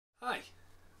Hi.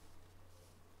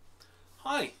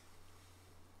 Hi.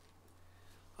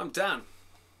 I'm Dan.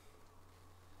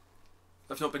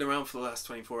 I've not been around for the last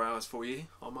 24 hours for you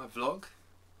on my vlog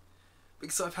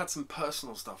because I've had some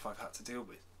personal stuff I've had to deal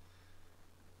with.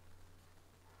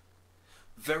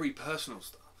 Very personal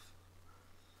stuff.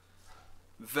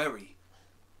 Very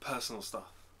personal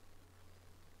stuff.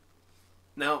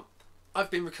 Now, I've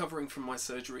been recovering from my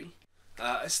surgery.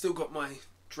 I still got my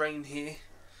drain here.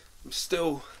 I'm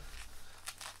still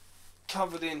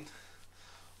covered in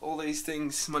all these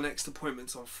things. My next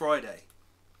appointment's on Friday.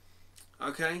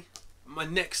 Okay? My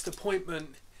next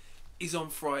appointment is on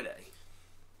Friday.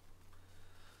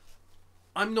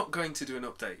 I'm not going to do an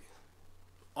update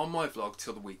on my vlog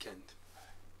till the weekend.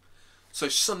 So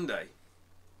Sunday,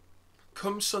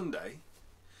 come Sunday,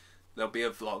 there'll be a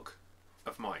vlog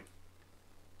of mine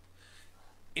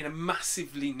in a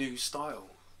massively new style.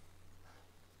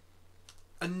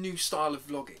 A new style of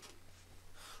vlogging.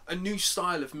 A new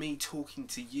style of me talking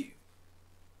to you,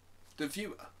 the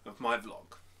viewer of my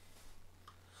vlog.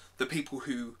 The people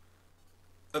who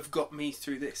have got me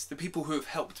through this. The people who have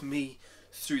helped me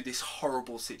through this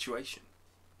horrible situation.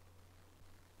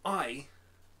 I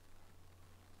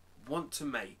want to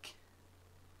make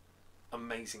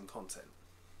amazing content.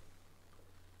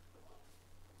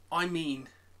 I mean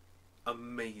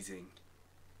amazing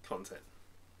content.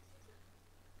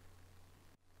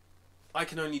 I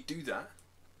can only do that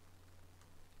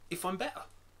if I'm better.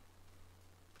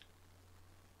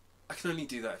 I can only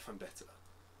do that if I'm better.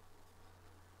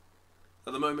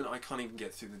 At the moment, I can't even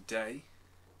get through the day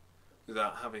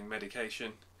without having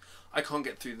medication. I can't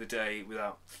get through the day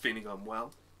without feeling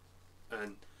unwell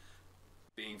and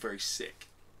being very sick.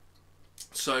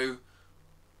 So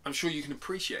I'm sure you can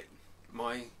appreciate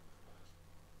my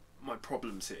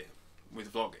problems here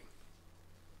with vlogging.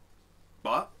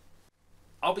 But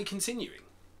I'll be continuing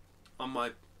on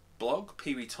my blog,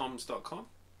 peeweetoms.com.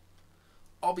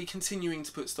 I'll be continuing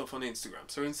to put stuff on Instagram.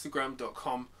 So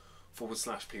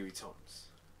instagram.com/peeweetoms.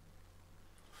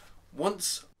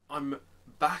 Once I'm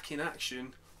back in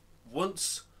action,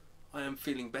 once I am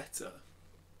feeling better,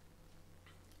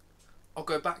 I'll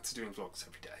go back to doing vlogs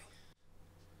every day.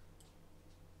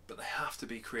 But they have to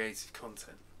be creative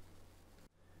content.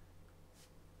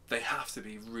 They have to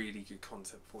be really good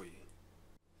content for you.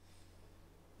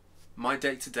 My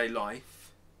day-to-day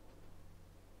life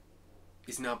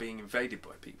is now being invaded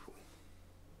by people.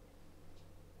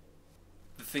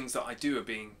 The things that I do are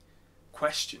being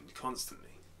questioned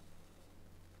constantly.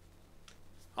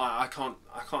 I can't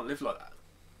live like that.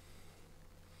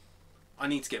 I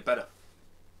need to get better.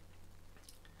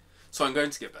 So I'm going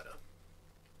to get better.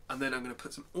 And then I'm going to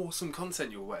put some awesome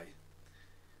content your way.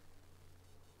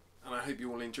 And I hope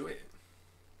you all enjoy it.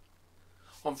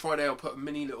 On Friday I'll put a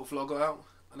mini little vlog out.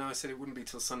 I know I said it wouldn't be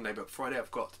till Sunday, but Friday I've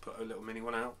got to put a little mini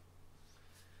one out.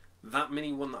 That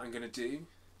mini one that I'm going to do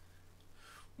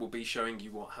will be showing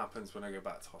you what happens when I go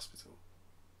back to hospital.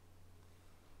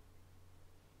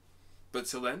 But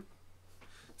till then,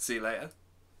 see you later.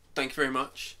 Thank you very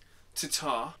much.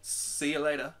 Ta-ta. See you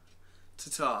later.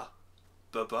 Ta-ta.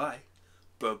 Bye-bye.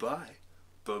 Bye-bye.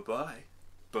 Bye-bye.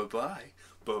 Bye-bye.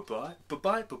 Bye-bye.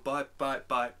 Bye-bye. Bye-bye.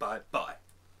 Bye-bye. Bye-bye.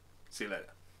 See you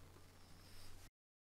later.